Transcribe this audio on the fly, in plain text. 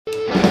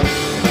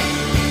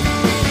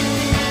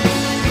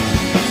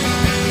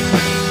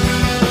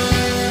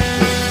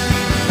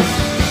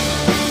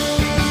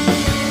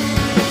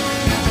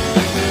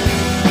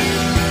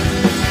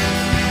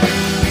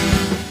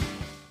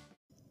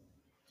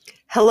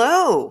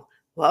Hello,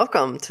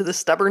 welcome to the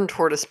Stubborn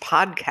Tortoise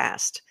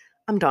podcast.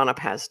 I'm Donna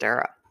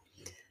Pazdera.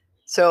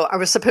 So, I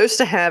was supposed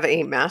to have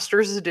a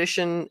Master's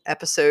Edition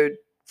episode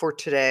for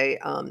today.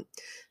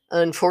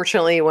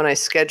 Unfortunately, when I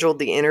scheduled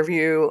the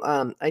interview,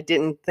 I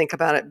didn't think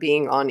about it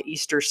being on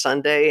Easter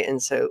Sunday,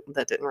 and so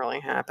that didn't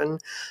really happen.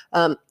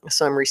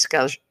 So, I'm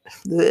rescheduling.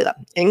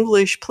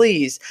 English,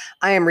 please.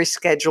 I am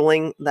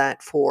rescheduling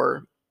that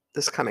for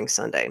this coming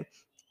Sunday.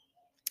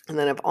 And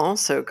then I've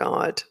also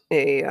got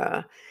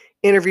a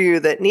interview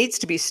that needs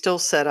to be still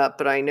set up,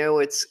 but I know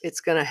it's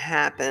going to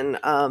happen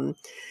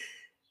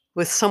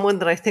with someone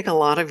that I think a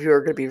lot of you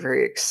are going to be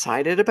very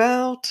excited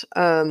about.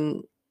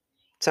 So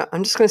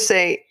I'm just going to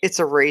say it's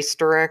a race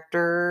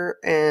director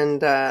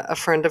and a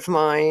friend of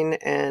mine,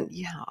 and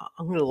yeah,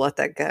 I'm going to let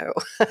that go.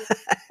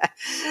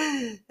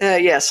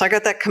 Yeah, so I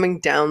got that coming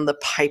down the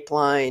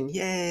pipeline.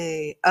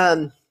 Yay!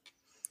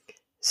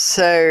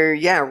 So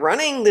yeah,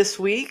 running this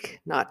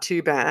week, not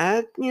too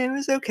bad. It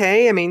was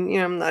okay. I mean,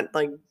 I'm not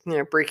like,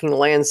 breaking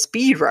land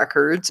speed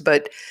records,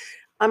 but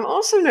I'm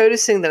also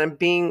noticing that I'm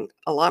being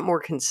a lot more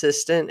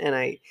consistent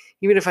and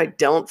even if I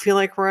don't feel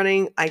like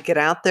running, I get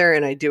out there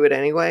and I do it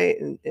anyway.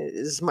 And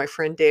as my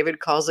friend David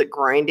calls it,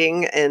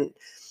 grinding. And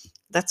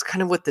that's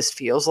kind of what this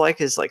feels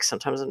like, is like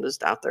sometimes I'm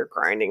just out there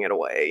grinding it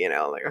away,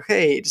 like,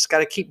 okay, you just got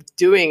to keep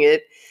doing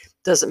it.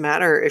 Doesn't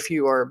matter if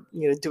you are,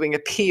 doing a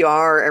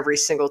PR every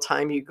single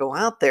time you go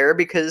out there,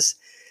 because,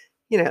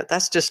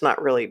 that's just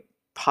not really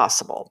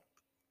possible.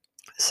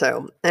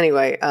 So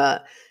anyway,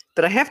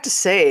 but I have to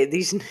say,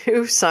 these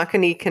new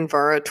Saucony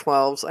Kinvara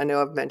 12s, I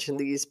know I've mentioned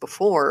these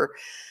before.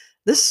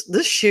 This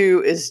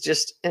shoe is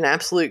just an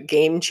absolute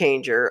game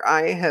changer.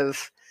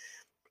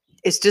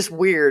 It's just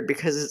weird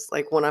because it's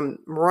like when I'm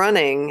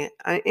running,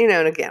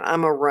 and again,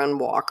 I'm a run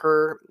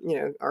walker,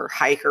 or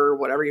hiker,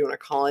 whatever you want to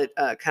call it,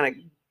 kind of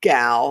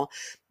gal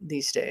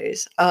these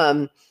days.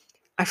 I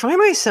find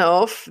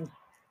myself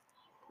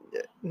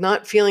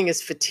not feeling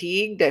as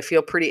fatigued. I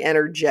feel pretty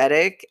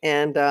energetic.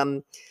 And,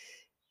 I'm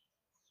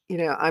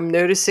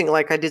noticing,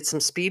 like, I did some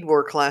speed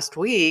work last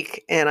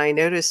week and I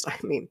noticed,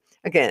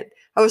 again,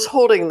 I was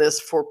holding this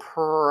for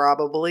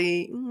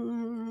probably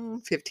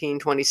 15,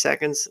 20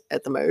 seconds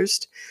at the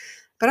most,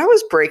 but I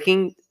was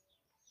breaking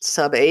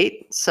sub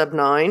 8, sub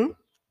 9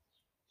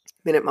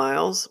 minute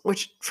miles,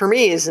 which for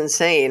me is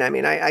insane.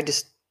 I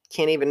just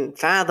can't even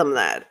fathom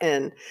that.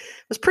 And I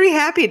was pretty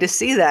happy to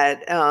see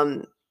that.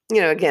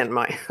 Again,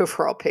 my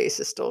overall pace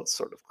is still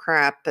sort of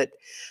crap, but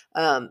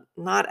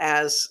not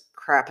as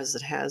crap as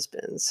it has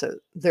been. So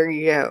there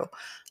you go.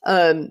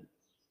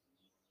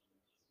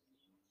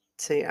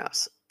 So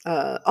yes.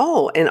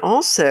 And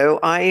also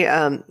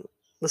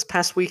this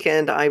past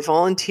weekend I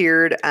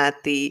volunteered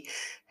at the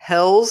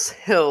Hells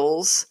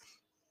Hills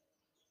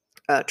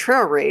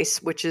trail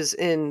race, which is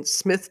in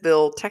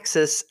Smithville,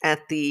 Texas,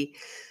 at the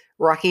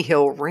Rocky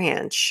Hill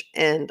Ranch.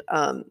 And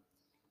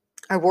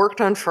I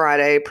worked on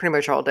Friday pretty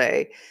much all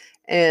day,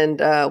 and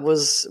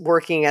was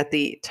working at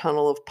the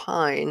Tunnel of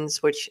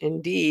Pines, which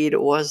indeed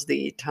was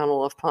the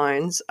Tunnel of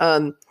Pines.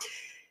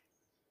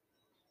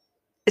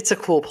 It's a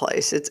cool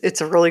place.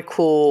 It's a really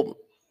cool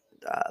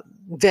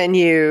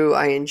venue.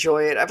 I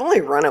enjoy it. I've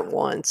only run it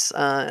once,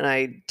 and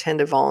I tend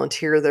to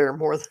volunteer there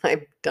more than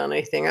I've done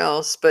anything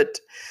else. But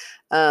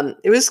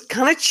it was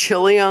kind of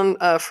chilly on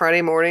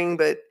Friday morning,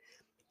 but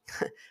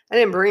I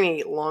didn't bring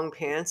any long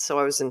pants, so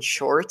I was in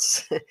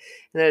shorts,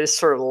 and I just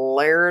sort of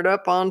layered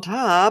up on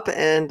top.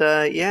 And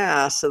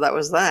yeah, so that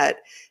was that,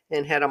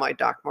 and had on my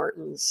Doc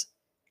Martens,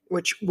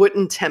 which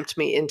wouldn't tempt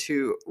me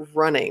into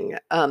running.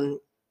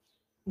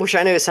 Which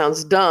I know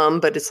sounds dumb,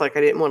 but it's like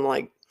I didn't want to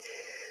like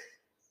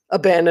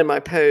abandon my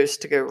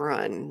post to go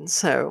run.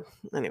 So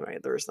anyway,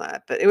 there's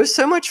that. But it was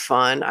so much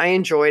fun. I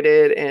enjoyed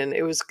it, and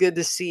it was good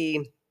to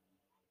see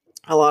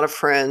a lot of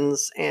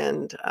friends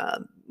and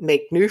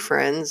make new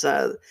friends.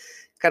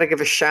 Got to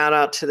give a shout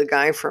out to the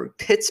guy from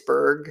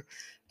Pittsburgh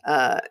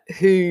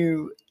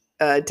who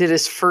did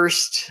his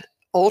first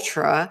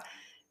ultra,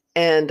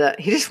 and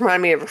he just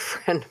reminded me of a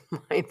friend of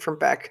mine from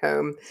back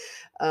home.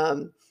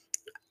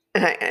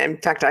 In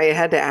fact, I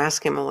had to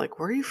ask him, I'm like,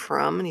 where are you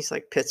from? And he's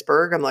like,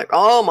 Pittsburgh. I'm like,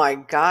 oh my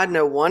God,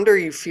 no wonder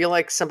you feel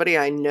like somebody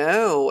I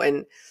know.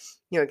 And,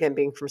 again,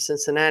 being from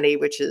Cincinnati,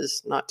 which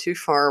is not too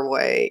far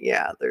away.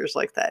 Yeah, there's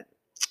like that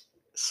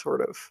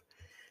sort of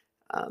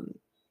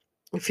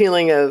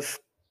feeling of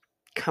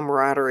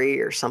camaraderie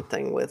or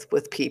something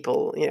with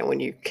people, when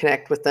you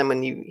connect with them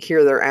and you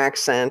hear their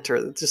accent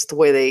or just the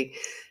way they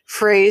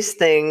phrase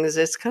things.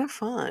 It's kind of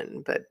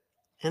fun. But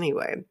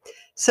anyway,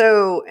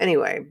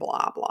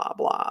 blah blah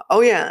blah. Oh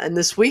yeah, and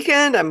this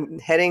weekend I'm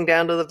heading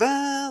down to the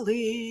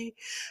valley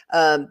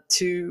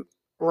to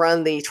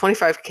run the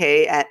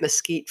 25K at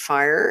Mesquite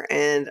Fire,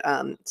 and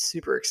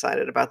super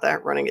excited about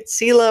that. Running at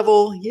sea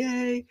level,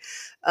 yay.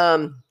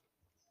 And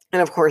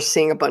of course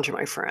seeing a bunch of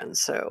my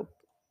friends, so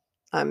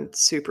I'm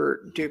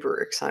super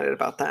duper excited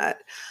about that.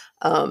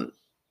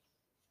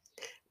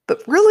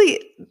 But really,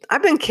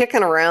 I've been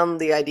kicking around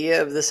the idea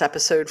of this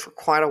episode for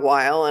quite a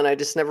while, and I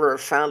just never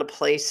found a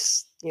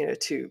place,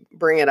 to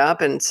bring it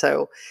up. And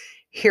so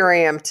here I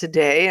am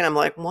today, and I'm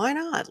like, why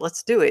not?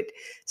 Let's do it.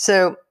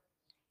 So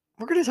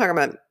we're going to talk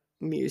about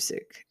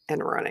music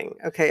and running.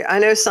 Okay, I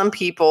know some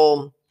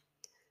people.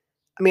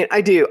 I mean,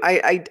 I do.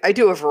 I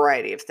do a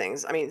variety of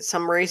things. I mean,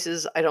 some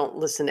races I don't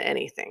listen to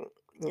anything.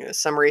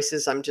 Some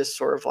races I'm just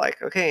sort of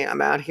like, okay,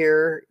 I'm out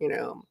here.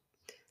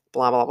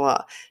 Blah blah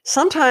blah.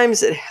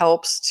 Sometimes it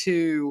helps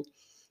to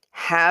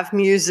have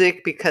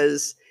music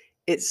because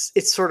it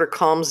sort of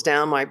calms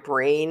down my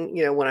brain,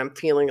 when I'm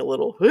feeling a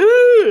little,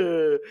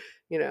 you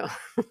know,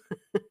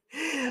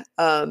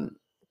 um,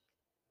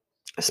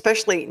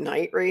 especially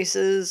night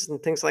races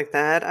and things like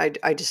that.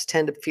 I just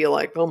tend to feel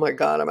like, oh my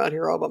God, I'm out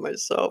here all by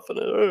myself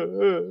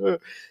and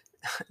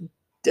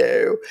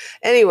do.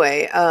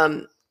 Anyway,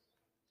 and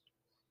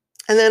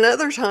then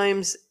other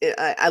times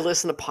I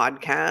listen to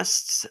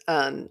podcasts,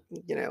 10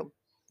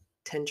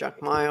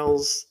 Junk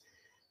Miles,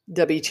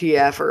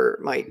 WTF are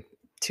my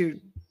two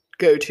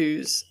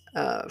go-tos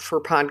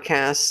for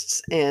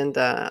podcasts, and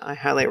I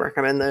highly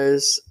recommend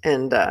those.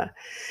 And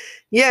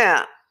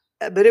yeah,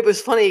 but it was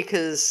funny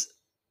because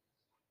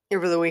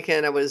over the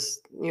weekend I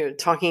was,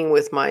 talking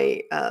with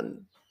my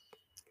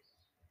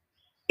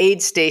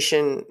aid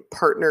station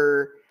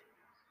partner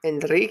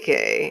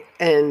Enrique,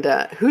 and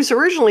who's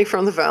originally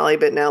from the Valley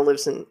but now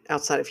lives in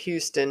outside of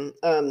Houston.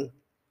 And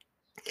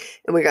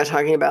we got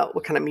talking about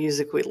what kind of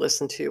music we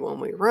listen to when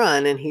we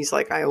run, and he's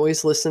like, "I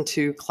always listen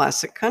to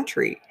classic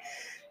country."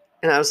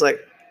 And I was like,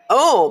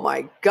 "Oh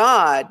my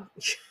God."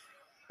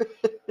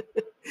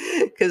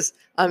 Because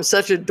I'm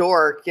such a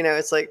dork.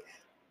 It's like,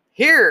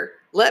 here,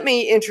 let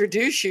me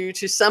introduce you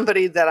to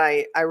somebody that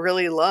I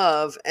really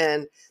love.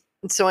 And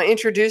so I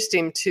introduced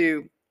him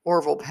to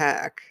Orville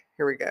Peck.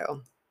 Here we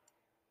go.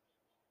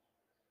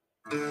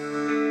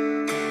 Been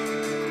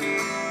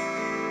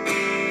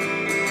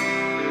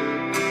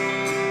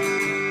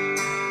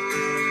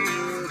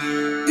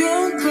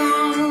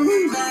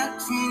going back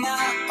from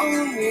my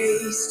own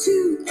ways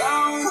too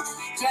long,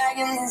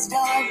 dragging these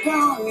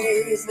doggone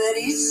days, but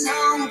each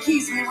song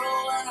keeps me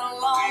rolling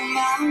along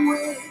my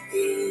way.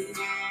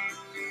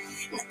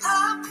 And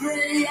I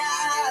pray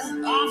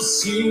I've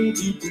seen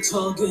people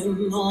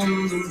tugging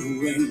on the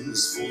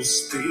reins, full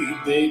speed,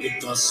 baby,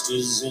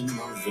 dusters in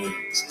my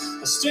veins.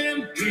 A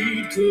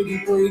stampede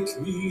couldn't break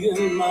me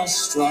in my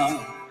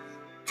stride.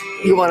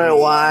 You want to know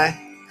why?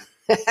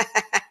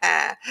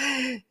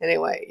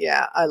 Anyway,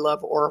 yeah, I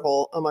love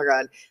Orville. Oh my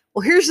God.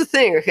 Well, here's the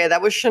thing. Okay,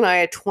 that was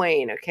Shania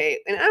Twain. Okay,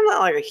 and I'm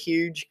not like a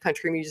huge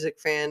country music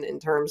fan in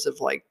terms of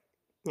like,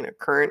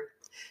 current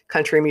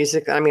country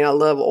music. I mean, I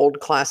love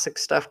old classic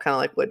stuff, kind of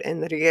like what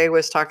Enrique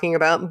was talking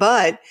about.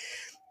 But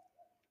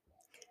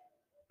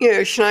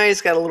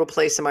Shania's got a little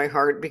place in my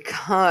heart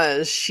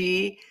because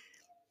she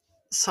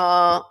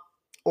saw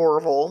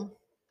Orville,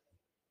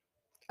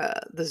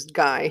 this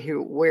guy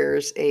who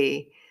wears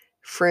a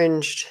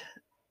fringed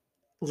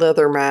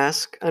leather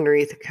mask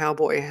underneath a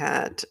cowboy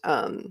hat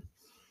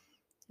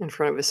in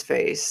front of his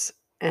face,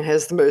 and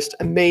has the most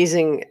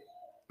amazing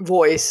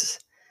voice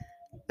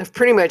of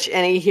pretty much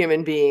any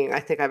human being I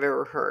think I've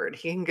ever heard.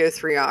 He can go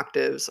 3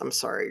 octaves. I'm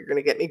sorry, you're going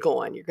to get me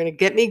going. You're going to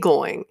get me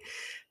going.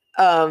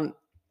 But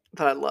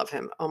I love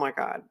him. Oh my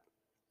God.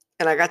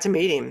 And I got to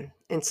meet him.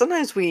 And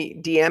sometimes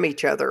we DM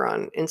each other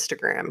on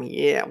Instagram.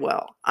 Yeah,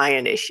 well, I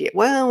initiate.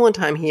 Well, one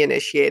time he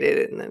initiated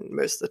it, and then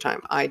most of the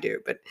time I do.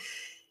 But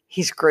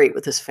he's great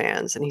with his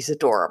fans, and he's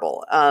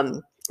adorable.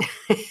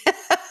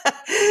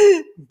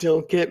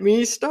 Don't get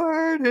me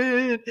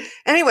started.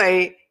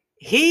 Anyway,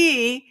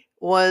 he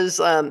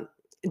was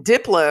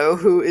Diplo,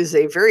 who is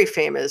a very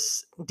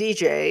famous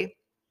DJ.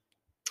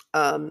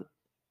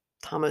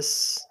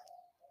 Thomas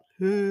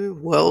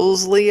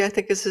Wellesley, I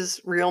think is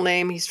his real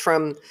name. He's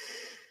from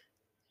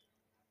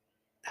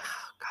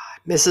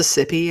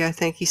Mississippi, I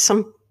think. He's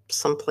some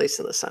place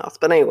in the South.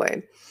 But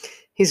anyway,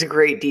 he's a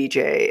great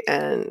DJ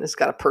and has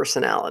got a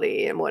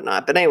personality and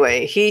whatnot. But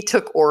anyway, he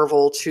took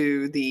Orville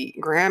to the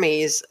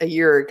Grammys a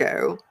year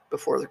ago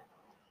before the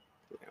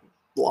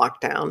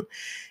lockdown.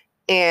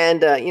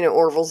 And,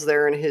 Orville's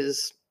there in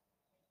his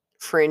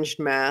fringed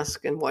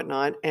mask and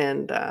whatnot.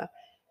 And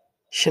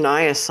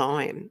Shania saw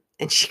him,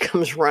 and she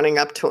comes running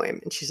up to him.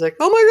 And she's like,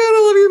 "Oh my God,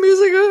 I love your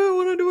music. Oh, I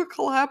want to do a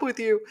collab with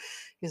you."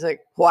 He's like,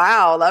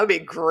 "Wow, that would be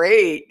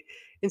great."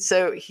 And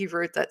so he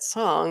wrote that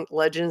song,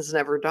 Legends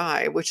Never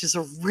Die, which is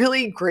a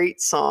really great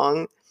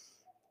song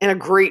and a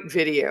great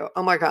video.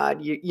 Oh my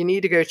God, you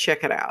need to go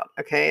check it out.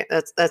 Okay,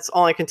 that's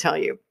all I can tell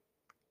you.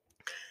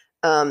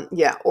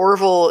 Yeah,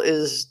 Orville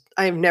is.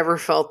 I've never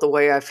felt the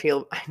way I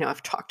feel. I know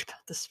I've talked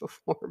about this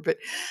before, but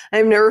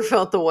I've never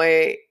felt the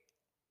way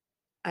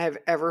I've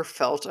ever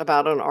felt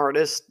about an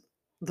artist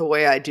the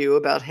way I do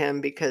about him,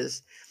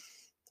 because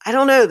I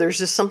don't know. There's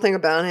just something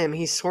about him.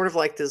 He's sort of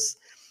like this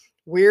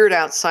weird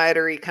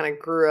outsider. He kind of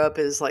grew up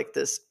as like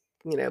this,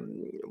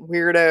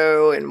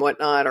 weirdo and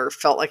whatnot, or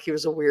felt like he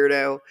was a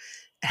weirdo.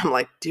 And I'm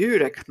like,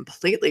 dude, I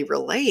completely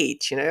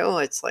relate.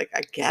 It's like,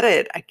 I get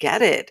it. I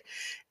get it.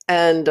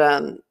 And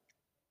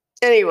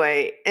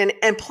anyway,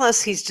 and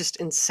plus he's just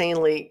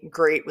insanely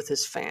great with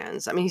his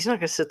fans. I mean, he's not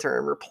going to sit there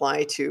and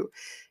reply to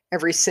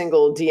every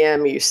single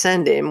DM you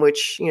send him,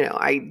 which,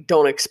 I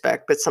don't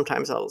expect, but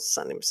sometimes I'll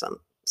send him some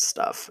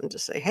stuff and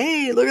just say,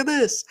 hey, look at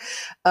this.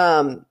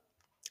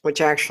 Which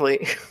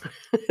actually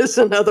is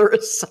another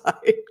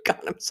aside. God,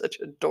 I'm such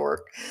a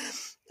dork.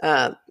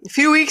 A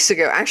few weeks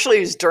ago, actually,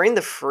 it was during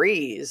the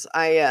freeze.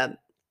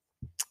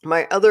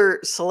 My other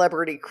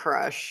celebrity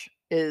crush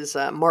is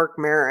Mark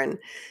Maron,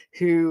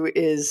 who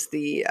is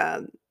the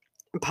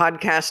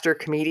podcaster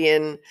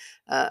comedian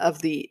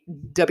of the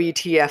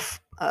WTF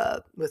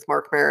with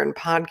Mark Maron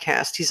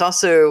podcast. He's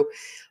also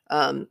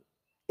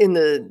in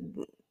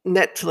the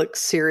Netflix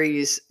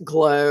series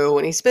Glow,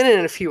 and he's been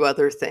in a few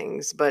other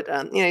things, but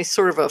he's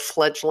sort of a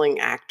fledgling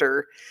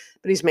actor,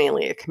 but he's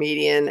mainly a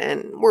comedian,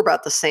 and we're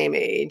about the same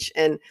age.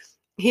 And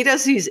he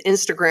does these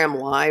Instagram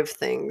live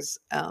things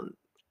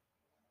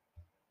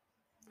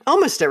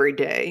almost every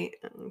day.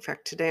 In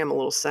fact, today I'm a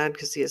little sad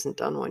because he hasn't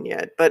done one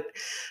yet, but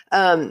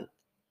um,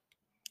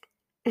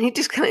 and he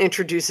just kind of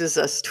introduces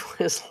us to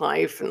his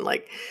life and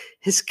like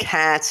his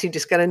cats. He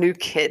just got a new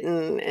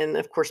kitten. And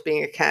of course,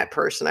 being a cat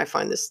person, I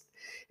find this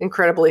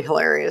incredibly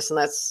hilarious. And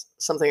that's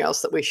something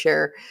else that we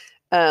share.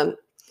 Um,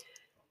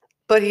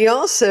 but he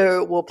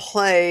also will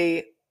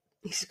play,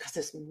 he's got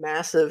this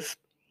massive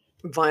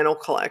vinyl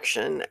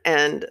collection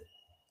and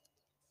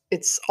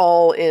it's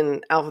all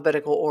in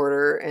alphabetical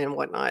order and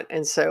whatnot.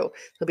 And so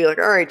he'll be like,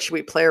 all right, should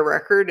we play a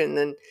record? And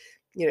then,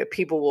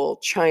 people will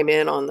chime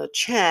in on the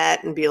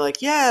chat and be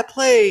like, yeah,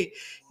 play,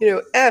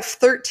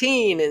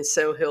 F13. And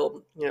so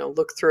he'll,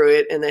 look through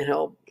it and then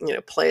he'll,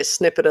 play a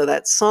snippet of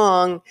that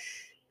song.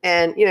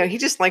 And, he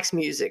just likes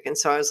music. And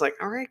so I was like,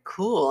 all right,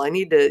 cool. I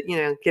need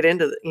to, get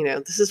into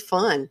the, this is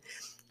fun.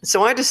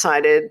 So I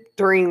decided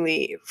during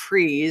the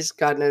freeze,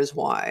 God knows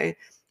why,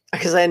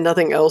 because I had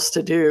nothing else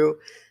to do.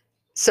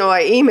 So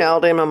I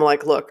emailed him. I'm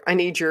like, look, I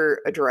need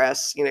your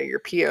address, your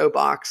PO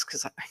box,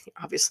 because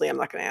obviously I'm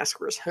not going to ask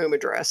for his home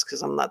address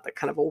because I'm not that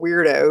kind of a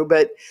weirdo.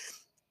 But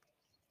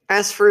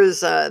asked for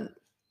his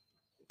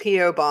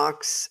PO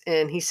box,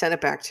 and he sent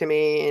it back to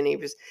me. And he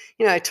was,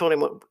 I told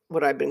him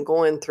what I'd been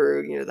going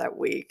through, that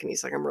week, and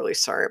he's like, I'm really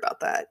sorry about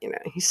that.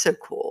 He's so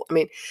cool. I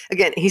mean,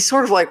 again, he's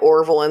sort of like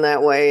Orville in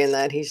that way, in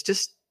that he's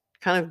just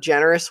kind of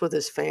generous with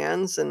his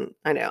fans. And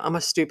I know I'm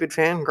a stupid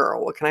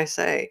fangirl. What can I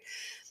say?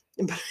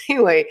 But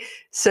anyway,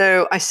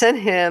 so I sent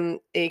him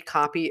a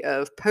copy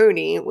of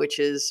Pony, which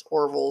is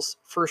Orville's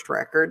first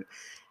record,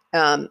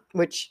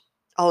 which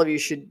all of you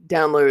should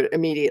download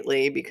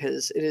immediately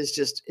because it is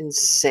just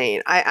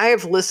insane. I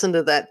have listened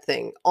to that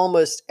thing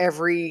almost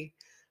every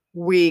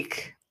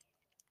week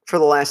for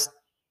the last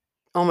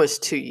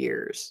almost 2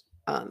 years.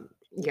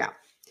 Yeah.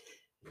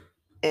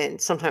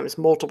 And sometimes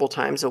multiple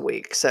times a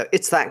week. So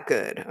it's that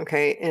good.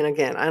 Okay. And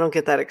again, I don't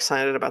get that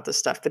excited about this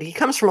stuff, but he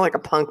comes from like a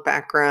punk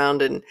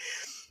background and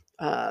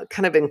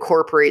kind of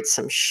incorporates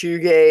some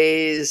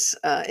shoegaze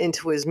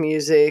into his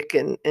music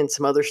and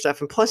some other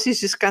stuff. And plus,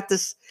 he's just got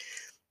this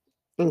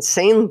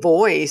insane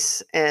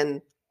voice.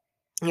 And,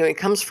 he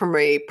comes from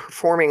a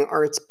performing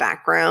arts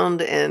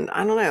background. And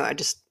I don't know, I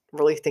just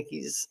really think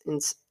he's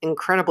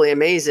incredibly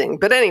amazing.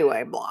 But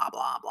anyway, blah,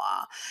 blah,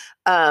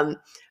 blah.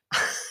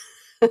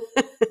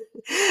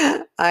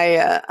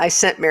 I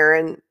sent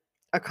Marin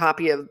a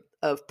copy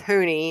of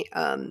Pony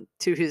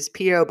to his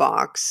P.O.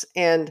 box.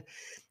 And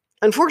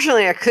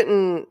unfortunately, I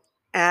couldn't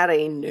add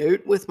a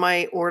note with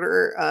my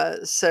order,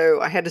 so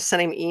I had to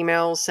send him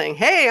emails saying,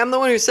 "Hey, I'm the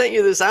one who sent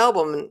you this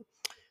album." And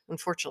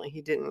unfortunately,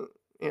 he didn't,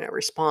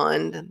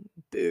 respond.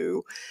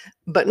 Boo!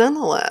 But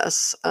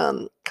nonetheless,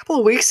 a couple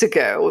of weeks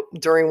ago,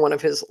 during one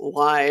of his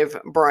live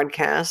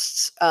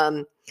broadcasts,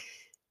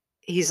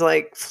 he's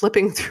like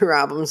flipping through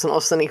albums, and all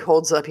of a sudden he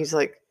holds up. He's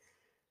like,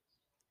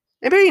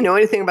 "Anybody know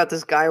anything about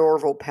this guy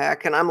Orville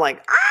Peck?" And I'm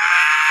like,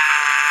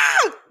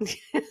 "Ah!"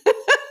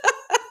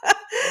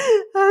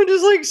 I'm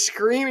just like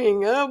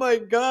screaming, "Oh my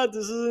God,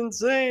 this is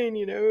insane,"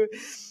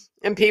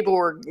 And people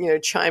were,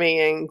 chiming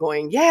in,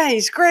 going, "Yeah,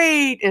 he's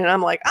great." And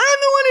I'm like, "I'm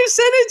the one who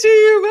sent it to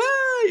you."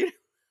 Ah!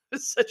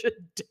 It's such a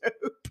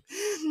dope.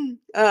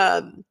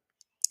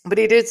 But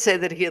he did say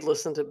that he had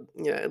listened to,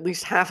 at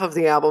least half of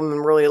the album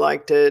and really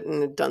liked it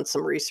and had done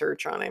some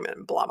research on him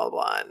and blah, blah,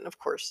 blah. And of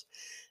course,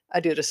 I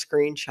did a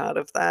screenshot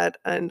of that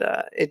and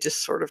it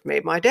just sort of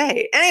made my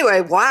day.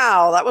 Anyway,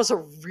 wow, that was a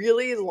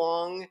really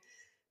long,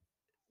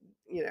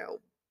 you know,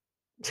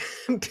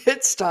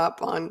 pit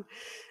stop on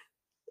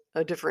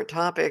a different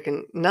topic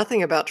and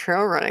nothing about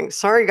trail running.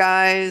 Sorry,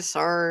 guys.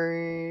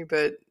 Sorry,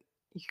 but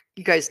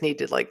you guys need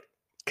to like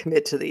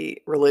commit to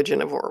the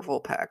religion of Orville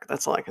Peck.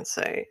 That's all I can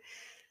say.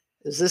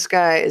 Is this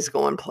guy is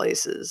going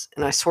places,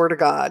 and I swear to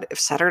God, if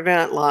Saturday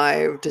Night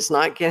Live does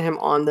not get him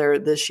on there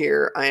this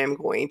year, I am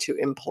going to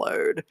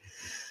implode.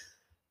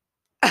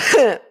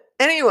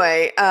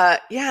 Anyway,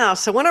 yeah.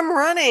 So when I'm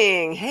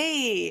running,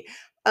 hey,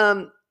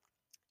 um,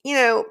 you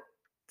know,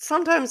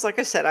 sometimes, like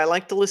I said, I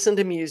like to listen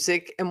to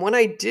music. And when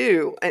I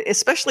do,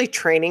 especially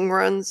training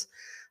runs,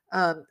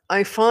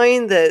 I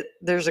find that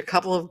there's a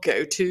couple of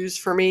go tos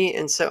for me.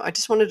 And so I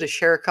just wanted to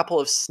share a couple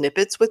of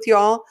snippets with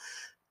y'all.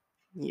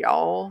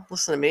 Y'all,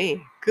 listen to me.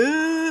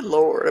 Good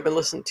Lord, I've been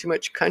listening to too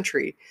much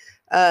country.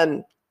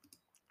 Um,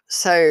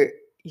 so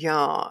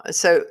yeah,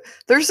 so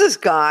there's this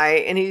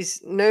guy, and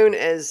he's known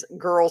as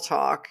Girl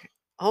Talk,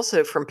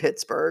 also from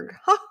Pittsburgh,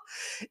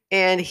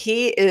 and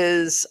he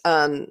is,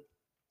 as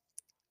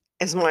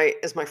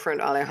my friend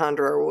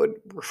Alejandro would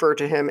refer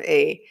to him,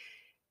 a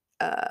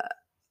uh,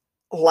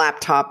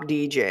 laptop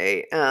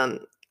DJ.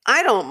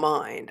 I don't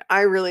mind.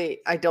 I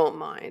don't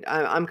mind.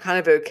 I'm kind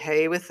of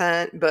okay with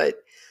that, but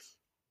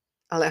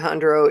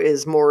Alejandro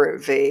is more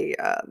of a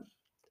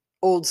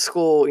old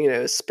school,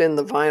 spin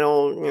the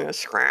vinyl,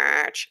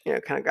 scratch,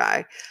 kind of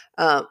guy,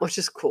 which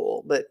is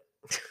cool. But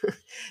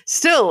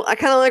still, I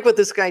kind of like what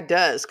this guy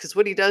does, because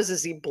what he does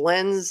is he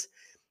blends,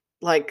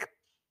 like,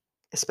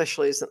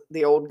 especially as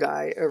the old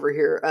guy over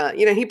here,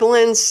 he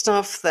blends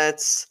stuff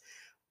that's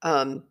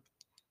um,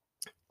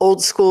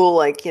 old school,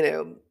 like,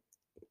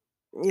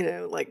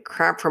 like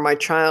crap from my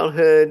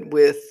childhood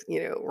with,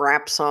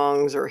 rap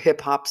songs or hip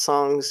hop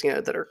songs,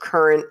 that are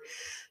current.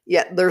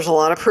 Yeah, there's a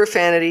lot of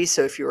profanity,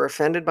 so if you were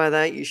offended by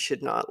that, you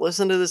should not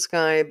listen to this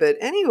guy. But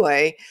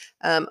anyway,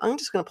 I'm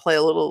just going to play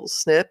a little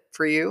snip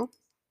for you.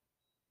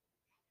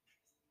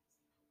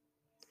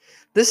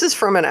 This is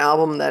from an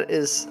album that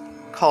is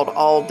called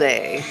All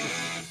Day.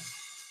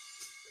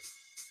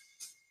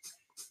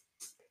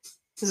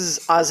 This is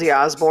Ozzy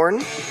Osbourne.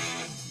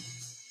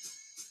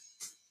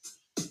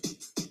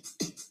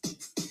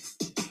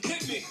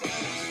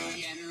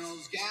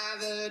 Generals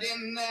gathered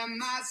in their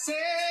masses.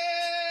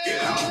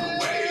 Get out of the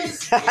way.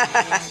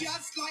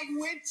 Just like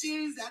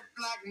witches at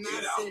black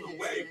masses. Get out of the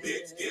way,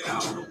 bitch. Get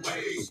out of the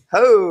way.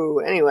 Oh,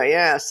 anyway,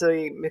 yeah. So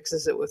he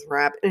mixes it with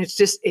rap, and it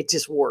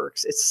just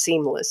works. It's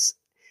seamless,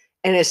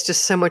 and it's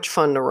just so much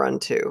fun to run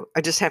to.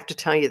 I just have to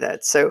tell you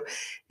that. So,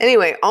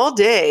 anyway, All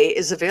Day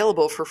is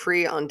available for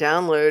free on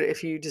download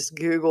if you just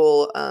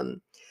Google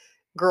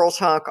Girl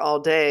Talk All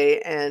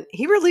Day, and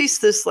he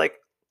released this like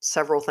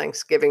several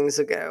Thanksgivings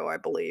ago, I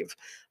believe,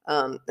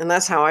 and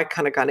that's how I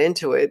kind of got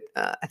into it.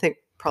 I think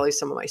probably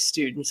some of my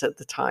students at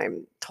the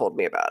time told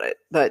me about it,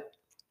 but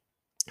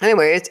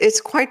anyway,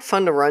 it's quite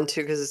fun to run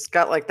to because it's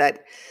got like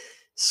that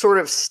sort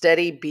of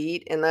steady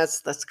beat, and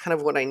that's kind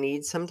of what I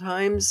need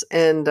sometimes.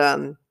 And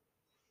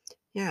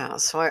yeah,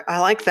 so I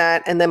like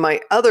that. And then my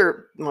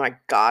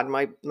God,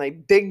 my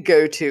big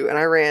go to, and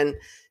I ran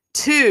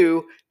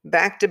two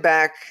back to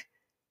back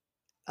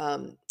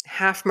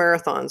half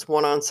marathons,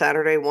 one on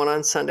Saturday, one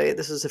on Sunday.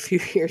 This was a few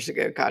years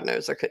ago. God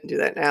knows I couldn't do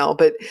that now,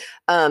 but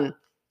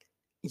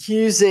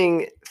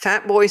using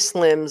Fatboy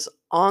Slim's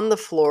On the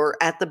Floor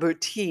at the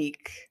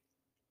Boutique,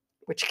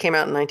 which came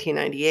out in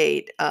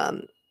 1998,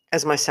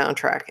 as my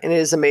soundtrack. And it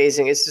is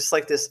amazing. It's just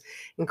like this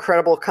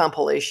incredible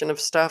compilation of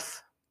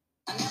stuff.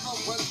 I never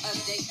worked a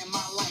day in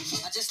my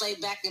life. I just lay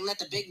back and let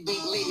the big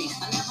beat lead me.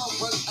 I never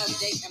worked a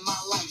day in my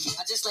life.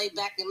 I just lay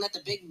back and let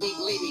the big beat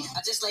lead me.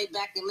 I just lay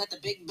back and let the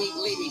big beat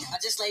lead me. I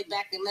just lay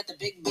back and let the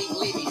big beat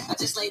lead me. I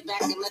just lay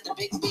back and let the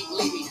big beat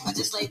lead me. I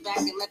just lay back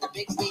and let the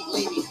big beat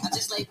lead me. I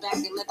just lay back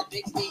and let the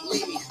big beat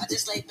lead me. I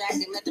just lay back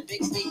and let the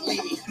big beat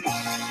lead me.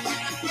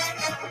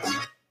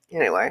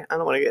 Anyway, I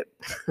don't want to get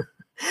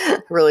I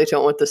really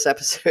don't want this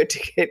episode to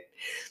get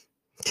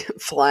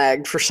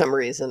flagged for some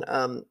reason.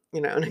 And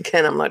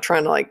again, I'm not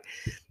trying to like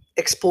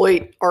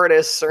exploit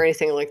artists or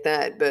anything like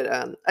that, but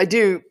I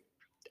do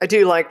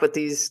like what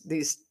these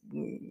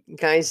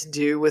guys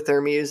do with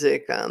their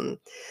music. I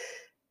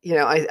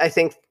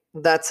think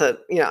that's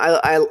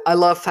I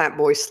love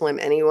Fatboy Slim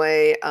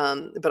anyway,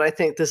 but I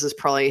think this is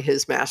probably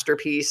his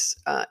masterpiece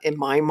in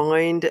my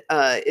mind.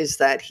 Is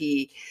that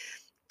he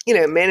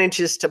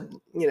manages to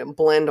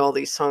blend all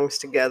these songs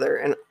together,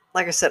 and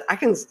like I said, I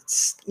can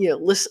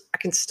listen. I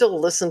can still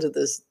listen to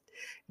this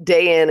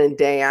day in and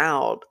day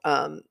out.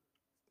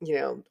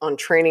 On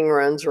training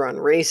runs or on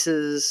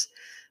races,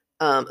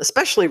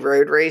 especially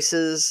road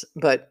races.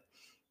 But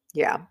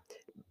yeah,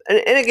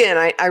 and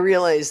again, I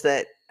realize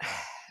that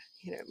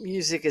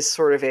music is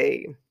sort of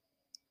a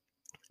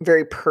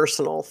very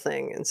personal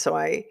thing, and so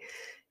I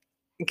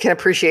can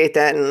appreciate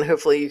that, and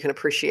hopefully you can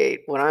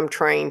appreciate what I'm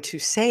trying to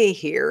say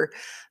here.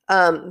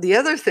 The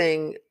other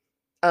thing,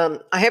 I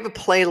have a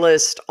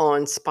playlist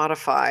on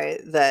Spotify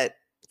that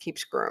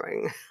keeps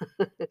growing.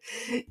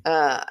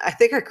 I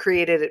think I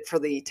created it for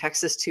the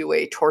Texas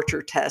two-way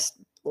torture test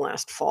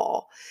last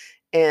fall.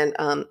 And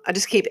I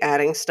just keep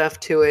adding stuff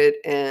to it,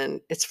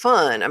 and it's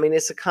fun. I mean,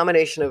 it's a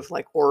combination of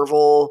like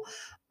Orville,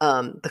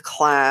 The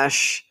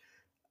Clash,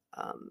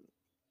 um,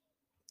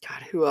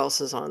 God, who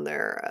else is on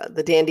there?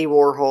 The Dandy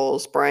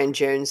Warhols, Brian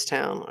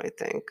Jonestown, I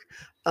think.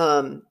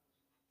 God,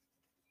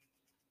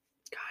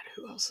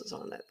 who else is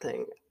on that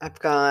thing? I've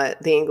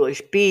got the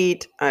English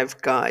Beat. I've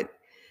got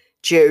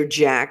Joe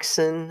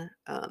Jackson.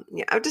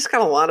 Yeah, I've just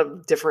got a lot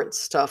of different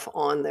stuff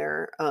on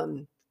there.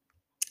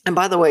 And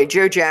by the way,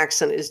 Joe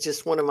Jackson is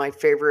just one of my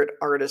favorite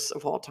artists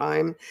of all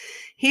time.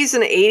 He's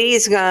an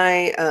 80s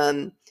guy.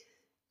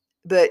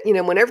 But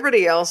when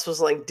everybody else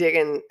was like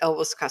digging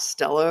Elvis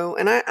Costello,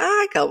 and I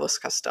like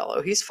Elvis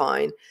Costello, he's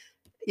fine.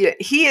 Yeah,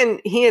 he and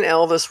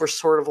Elvis were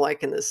sort of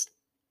like in this.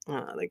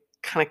 They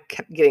kind of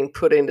kept getting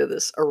put into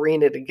this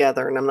arena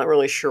together, and I'm not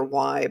really sure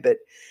why. But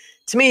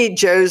To me,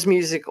 Joe's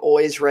music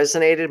always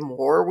resonated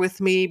more with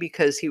me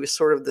because he was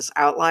sort of this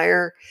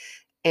outlier.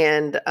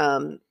 And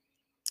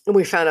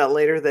we found out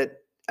later that,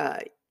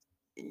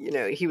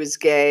 he was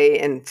gay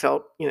and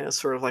felt,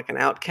 sort of like an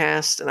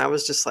outcast. And I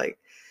was just like,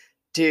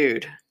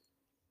 dude,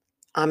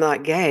 I'm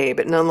not gay,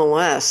 but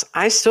nonetheless,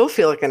 I still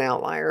feel like an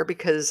outlier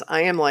because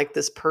I am like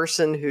this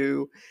person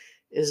who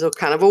is a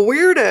kind of a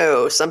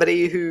weirdo,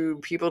 somebody who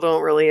people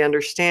don't really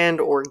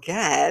understand or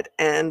get.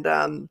 And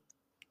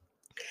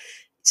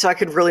so I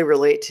could really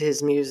relate to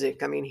his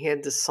music. I mean, he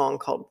had this song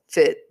called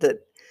Fit that,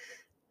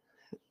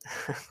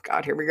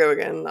 God, here we go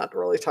again, not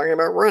really talking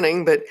about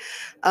running, but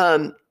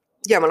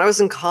yeah, when I was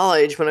in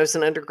college, when I was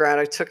an undergrad,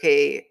 I took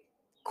a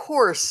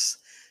course.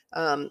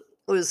 It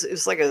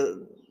was like a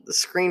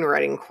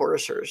screenwriting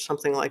course or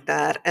something like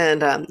that,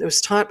 and it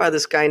was taught by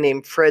this guy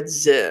named Fred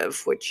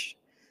Ziv, which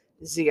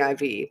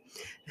ZIV,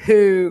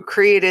 who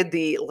created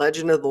the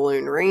Legend of the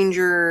Lone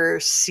Ranger,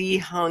 Sea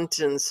Hunt,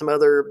 and some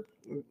other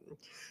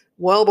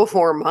well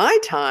before my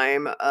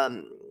time,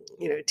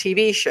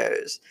 TV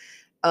shows.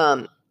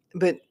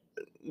 But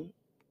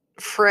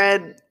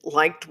Fred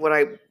liked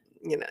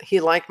he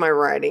liked my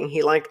writing,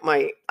 he liked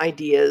my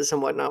ideas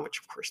and whatnot, which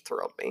of course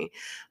thrilled me.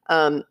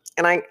 And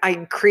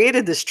I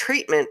created this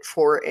treatment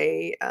for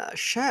a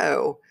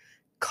show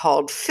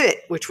called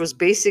Fit, which was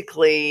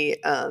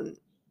basically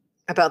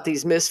about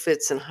these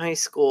misfits in high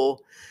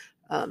school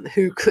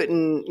who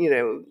couldn't,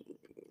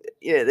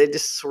 they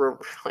just sort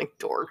of like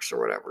dorks or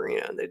whatever.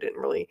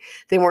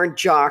 They weren't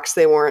jocks,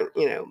 they weren't,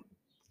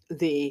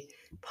 the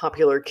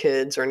popular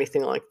kids or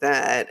anything like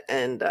that.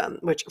 And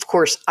which of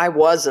course I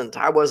wasn't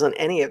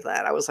any of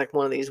that. I was like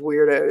one of these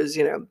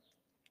weirdos,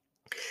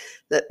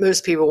 that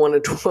most people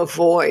wanted to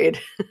avoid.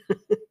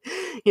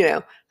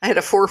 I had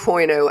a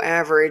 4.0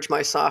 average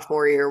my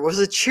sophomore year, was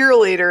a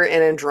cheerleader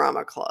and in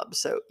drama club.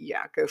 So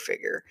yeah, go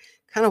figure.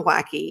 Kind of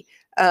wacky.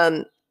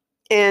 And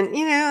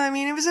I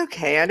mean, it was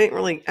okay.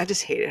 I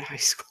just hated high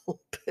school.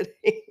 But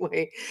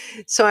anyway,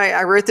 so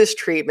I wrote this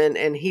treatment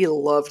and he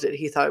loved it.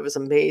 He thought it was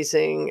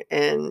amazing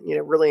and,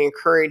 really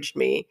encouraged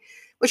me,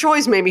 which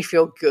always made me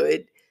feel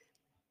good.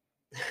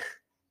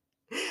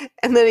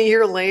 And then a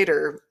year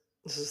later,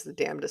 this is the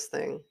damnedest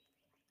thing.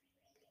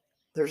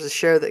 There's a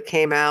show that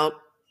came out,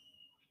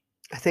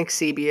 I think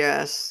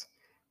CBS,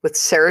 with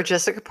Sarah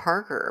Jessica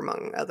Parker,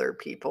 among other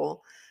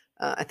people.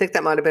 I think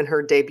that might have been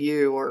her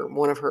debut or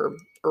one of her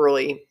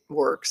early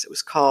works. It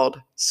was called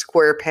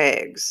Square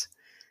Pegs.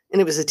 And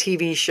it was a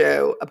TV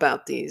show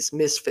about these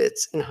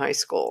misfits in high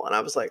school. And I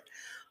was like,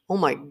 oh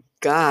my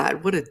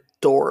God, what a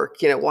dork.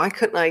 Why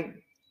couldn't I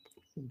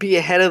be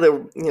ahead of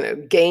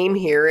the, game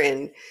here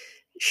and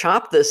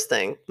shop this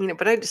thing?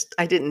 But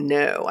I didn't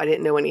know. I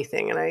didn't know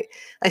anything. And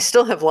I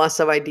still have lots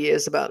of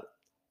ideas about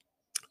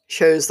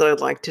shows that I'd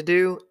like to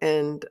do.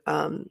 And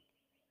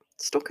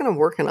still kind of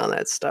working on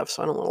that stuff,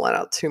 so I don't want to let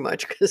out too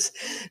much because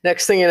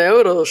next thing you know,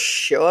 it'll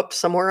show up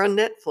somewhere on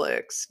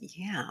Netflix.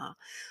 Yeah.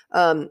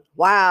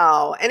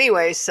 Wow.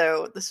 Anyway,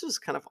 so this was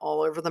kind of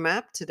all over the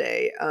map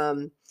today.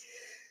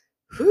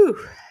 Whew.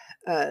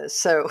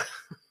 So,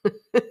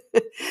 but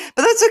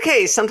that's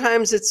okay.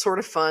 Sometimes it's sort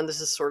of fun. This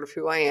is sort of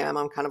who I am.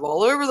 I'm kind of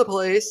all over the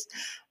place,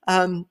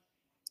 in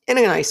a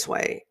nice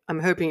way.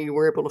 I'm hoping you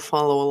were able to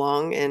follow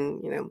along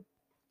and,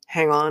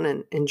 hang on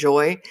and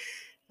enjoy.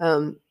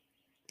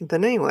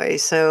 But anyway,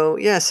 so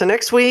yeah, so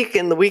next week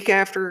and the week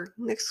after,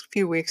 next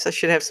few weeks, I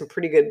should have some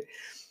pretty good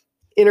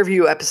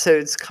interview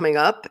episodes coming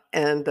up,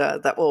 and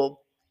that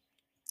will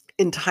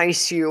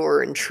entice you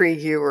or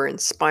intrigue you or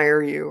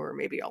inspire you or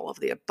maybe all of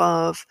the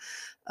above.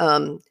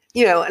 And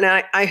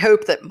I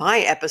hope that my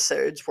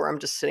episodes where I'm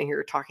just sitting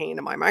here talking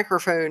into my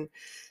microphone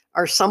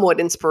are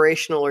somewhat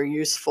inspirational or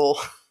useful.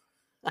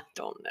 I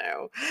don't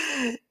know.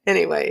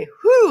 Anyway,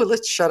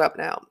 let's shut up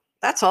now.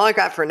 That's all I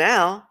got for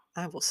now.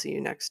 I will see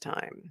you next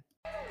time.